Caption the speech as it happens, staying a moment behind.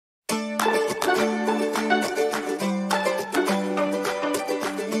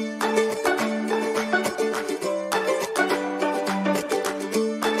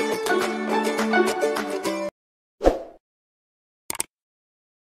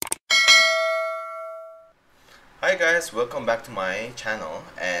Hi guys, welcome back to my channel,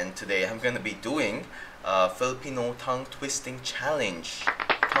 and today I'm gonna be doing a Filipino tongue twisting challenge,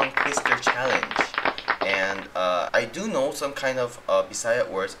 tongue twister challenge. And I do know some kind of Bisaya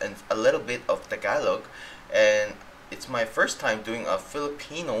words and a little bit of Tagalog, and it's my first time doing a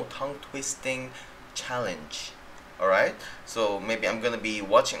Filipino tongue twisting challenge. Alright, so maybe I'm gonna be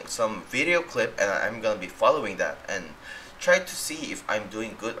watching some video clip and I'm gonna be following that and try to see if I'm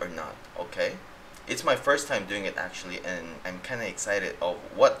doing good or not. Okay, it's my first time doing it actually, and I'm kind of excited of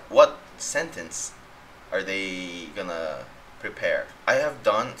what sentence are they gonna prepare. I have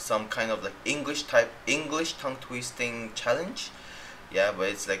done some kind of like English tongue twisting challenge, yeah, but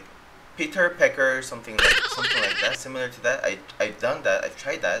it's like Peter Pecker, something like that, similar to that. I've done that, I've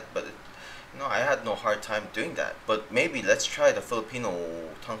tried that, but I had no hard time doing that. But maybe let's try the Filipino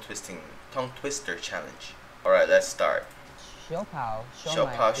tongue twister challenge. All right, let's start. Siopaw,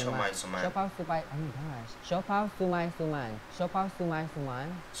 Siopaw, siomai, suman. Siopaw, sumai, oh my gosh. Siopaw, sumai, suman. Siopaw, sumai,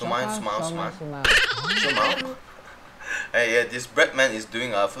 suman. Suman, suman, suman. Suman. Hey, yeah, this Breadman is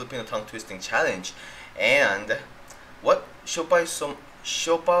doing a Filipino tongue twisting challenge, and what? Siomai, siomai,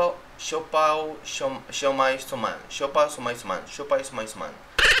 suman. Siopaw, sumai, suman. Siomai, sumai, suman.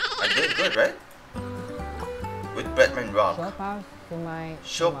 I'm doing good, right? With Breadman Rock. Siopaw, sumai,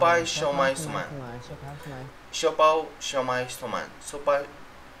 Siomai, siomai, suman. Siopaw, sumai. Siopaw, siomai, suman. Siopaw.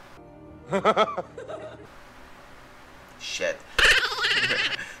 Shit.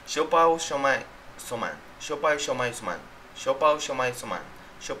 Siopaw, siomai, suman. Siopaw, siomai, suman. Siopaw, siomai, suman.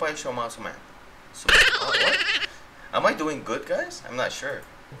 Siopaw, siomai, suman. What? Am I doing good, guys? I'm not sure.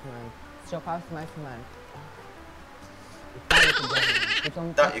 Siopaw, sumai, suman.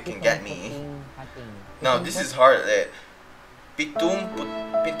 Thought you can get me. No, this is hard. Pitong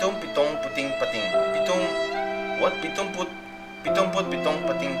pitong puting pating. What? Pitong pitong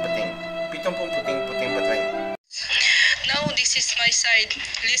pating pating. Pitong puting puting pating. Now this is my side.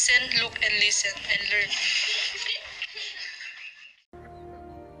 Listen, look, and listen, and learn.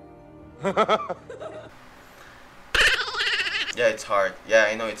 Yeah, it's hard. Yeah,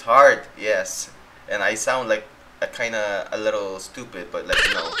 I know it's hard. Yes, and I sound like a little stupid, but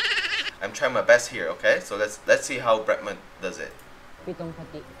I'm trying my best here. Okay, so let's see how Breadman does it. Pitong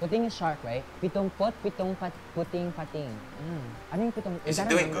pati. Puting is shark, right? Pitong pot, pitong pat, puting pating. Ano yung pitong? Is he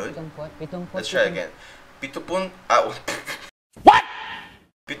doing good? Pitong pot. Let's try again. Pitupun. What?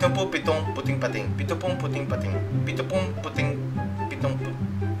 Pitupun pitong puting pating. Pitupun puting pating. Pitupun puting pitong put.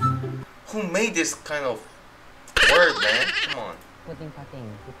 Who made this kind of word, man? Come on. Puting pating.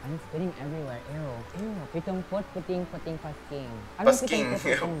 I'm spitting everywhere. Ew. Pitong pot, puting pating pasking. Pasking.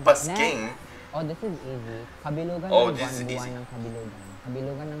 Pasking. Oh, this is easy. Kabilugan Oh, ng this is buwan easy. ng kabilugan.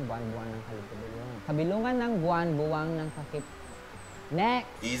 Kabilugan ng buwan ng kabilugan. Kabilugan ng buwang ng kakip. Next.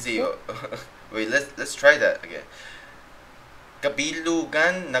 Easy. Wait, let's try that again.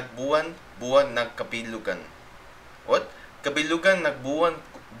 Kabilugan nagbuwan nagkabilugan. What? Kabilugan buwan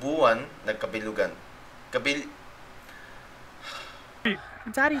nagkabilugan.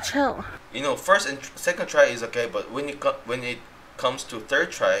 Daddy, chill. First and second try is okay, but when it comes to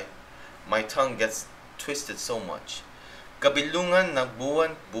third try, my tongue gets twisted so much. Kabilungan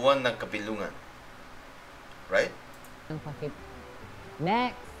buwan nagkabilungan. Right? Ng kakip.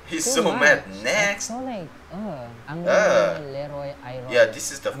 Next. He's so mad. Next. So like, ang Leroy ay Rolex. Yeah, this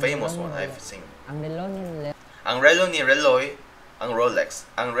is the famous one I've seen. Ang relo ni Ang relo ni Reloy ang Rolex.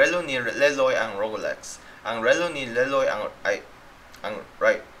 Ang relo ni Leloy ang Rolex. Ang relo ni Leloy ang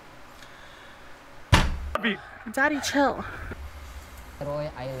right. Daddy, chill. Leroy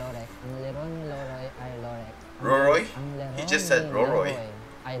ay Lorex. Ang lero ni Leroy ay Lorex. Roroy? Ang lero He just said ni Roroy.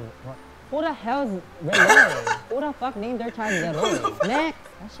 Who the hell's Leroy? Who the fuck named their child Leroy? Next!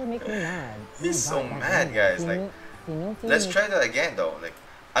 That should make me mad. He's so mad, guys. Like, let's try that again though. Like,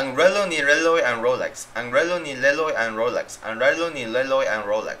 ang relo ni Reloy ang Rolex. Ang relo ni Leloy ang Rolex. Ang relo ni Leloy ang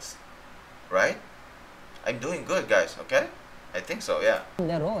Rolex. Right? I'm doing good, guys. Okay? I think so. Yeah.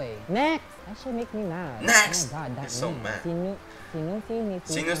 Leroy. Next! That should make me mad. Next! Oh my God, that He's so name. mad.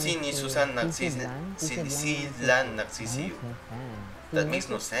 Sinusi ni Susan nagsisilan nagsisiyo. That makes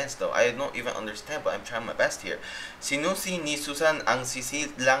no sense though. I don't even understand, but I'm trying my best here. Sinusi ni Susan ang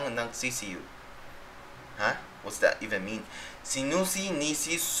sisilang nagsisiyo. Huh? What's that even mean? Sinusi ni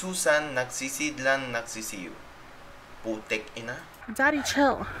si Susan nagsisidlan nagsisiyo. Putek ina. Daddy,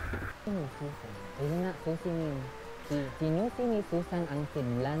 chill. Sinusi ni Susan ang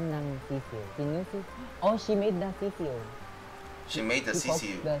sidlan ng sisiyo. Oh, she made the sisiyo. She made the CCU.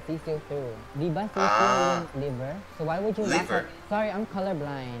 She poked the CCU through. Diba CCU yung liver? So why would you liver? Sorry, I'm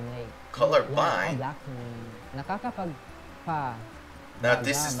colorblind. Like, colorblind? Yeah, black man. Nakakapag pa. Now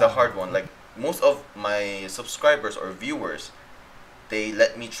this is the hard one. Like most of my subscribers or viewers, they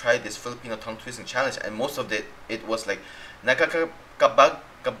let me try this Filipino tongue twisting challenge, and most of it was like nakakabag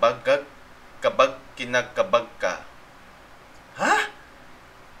kabag kabag kinakabag ka. Huh?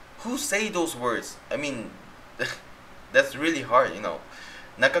 Who say those words? I mean, that's really hard, you know.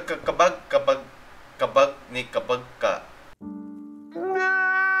 Nakakabag kabag kabag ni kabag ka.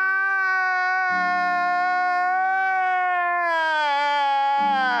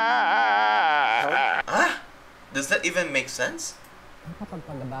 Huh? Does that even make sense?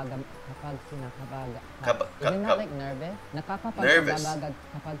 Nakakapagpagabagan kapag kinakabaga. Isn't that like nervous? Nakakapagpagabagan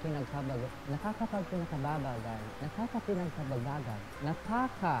kapag kinakabaga. Nakakapagpinakababagan. Nakakapinakababagan.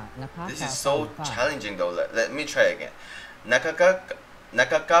 This is so challenging though. Let me try again.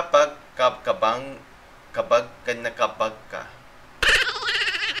 Nakakapagkabang kabag kinakabag ka.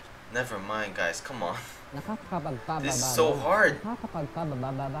 Never mind, guys. Come on. This is so hard.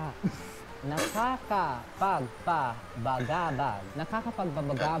 Nakakapagpabababa. Nakakapagpabagabag.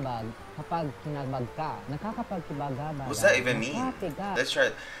 Nakakapagbabagabag kapag kinabag ka. Nakakapagpabagabag. What's that even mean? Let's try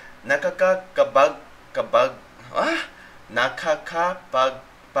it. Nakakakabag kabag. Ah?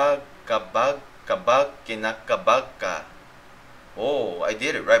 Nakakapagpagabag kabag kinakabag ka. Oh, I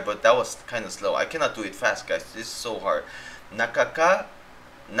did it right, but that was kind of slow. I cannot do it fast, guys. This is so hard.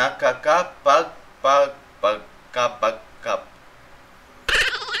 Nakakapagpagabag.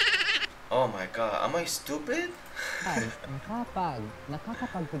 Oh my god, am I stupid? I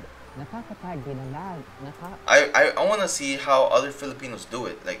want to see how other Filipinos do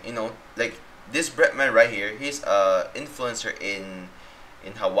it. Like, you know, like this Brett man right here, he's a influencer in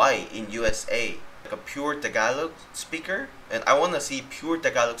Hawaii, in USA. Like a pure Tagalog speaker, and I want to see pure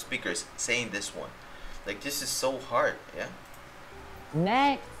Tagalog speakers saying this one. Like, this is so hard, yeah?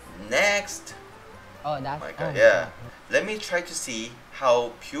 Next! Oh, that's... my god, yeah. Let me try to see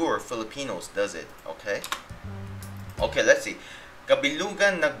how pure Filipinos does it, okay? Okay, let's see.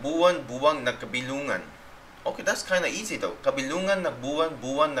 Kabilugan nagbuwan-buwang nagkabilungan. Okay, that's kind of easy though. Kabilungan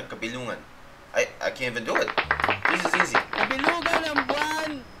nagbuwan-buwan nagkabilungan. I can't even do it. This is easy. Kabilugan ng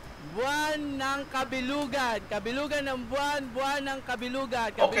buwan, buwan ng kabilugan. Kabilugan ng buwan, buwan ng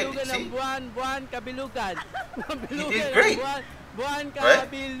kabilugan. Kabilugan ng buwan, buwan kabilugan. You did great. Buwan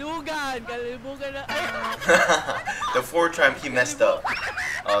kabilugan. Kalibugan na... The fourth time he messed up.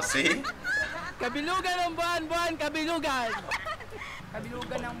 Oh, see? Kabilugan ng buwan, buwan kabilugan.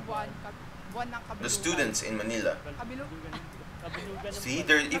 Kabilugan ng buwan, buwan ng kabilugan. The students in Manila. Kabilugan. See,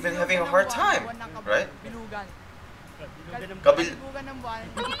 they're even having a hard time, right? Kabilugan ng buwan,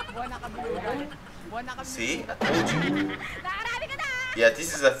 buwan ng kabilugan. Buwan ng kabilugan. See, I told you. Yeah,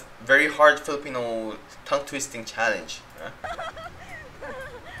 this is a very hard Filipino tongue twisting challenge. Huh?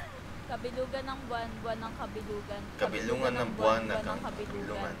 Kabilugan ng buwan, buwan ng kabilugan. Kabilungan ng buwan ng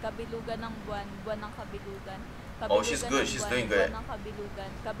kabilugan. Kabilugan ng buwan, buwan ng kabilugan. Oh, she's good. She's doing good.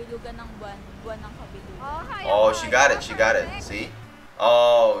 Kabilugan ng buwan, buwan ng kabilugan. Oh, she got it. She got it. See?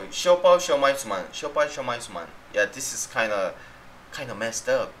 Oh, siomai siomai suman. Siomai siomai suman. Yeah, this is kind of messed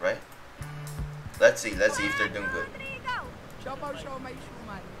up, right? Let's see if they're doing good. Siopaw, siomai,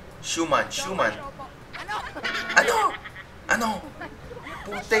 suman. Shuman, shuman. Ano?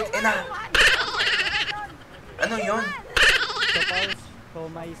 Putik ina. Ano yun? Sopaw,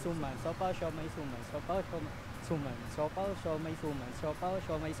 siomai, suman. Sopaw, siomai, suman. Sopaw, suman. Sopaw, siomai, suman. Sopaw,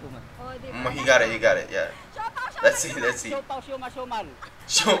 siomai, suman. He got it, yeah. Let's see. Sopaw, siomai, suman.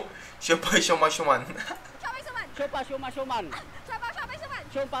 Siomai siomai suman. Sopaw, siomai, suman.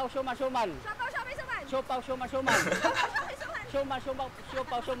 Sopaw, siomai, suman. Sopaw, siomai, suman.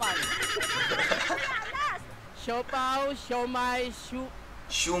 Siopaw, suman. Siopaw, siomai,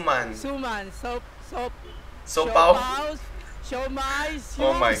 Shuman. suman. Sopaw. Siomai,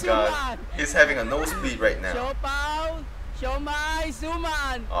 Oh my god. He's having a nosebleed right now. Siopaw, siomai,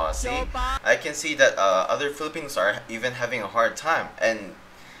 suman. Oh, see? I can see that other Filipinos are even having a hard time. And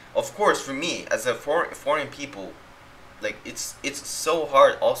of course, for me, as a foreign people, like it's so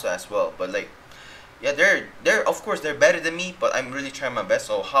hard also as well. But like, yeah, they're of course they're better than me, but I'm really trying my best.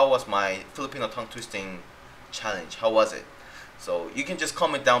 So how was my Filipino tongue twisting challenge? How was it? So you can just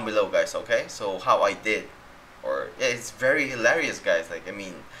comment down below, guys, okay? So how I did, or yeah, it's very hilarious, guys. Like, I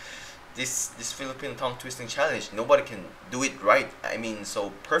mean, this Filipino tongue twisting challenge, nobody can do it right. I mean,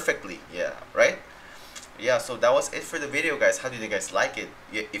 so perfectly, yeah, right? Yeah, so that was it for the video, guys. How did you guys like it?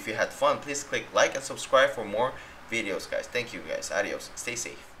 If you had fun, please click like and subscribe for more videos, guys. Thank you, guys. Adios. Stay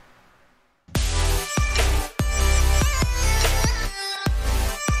safe.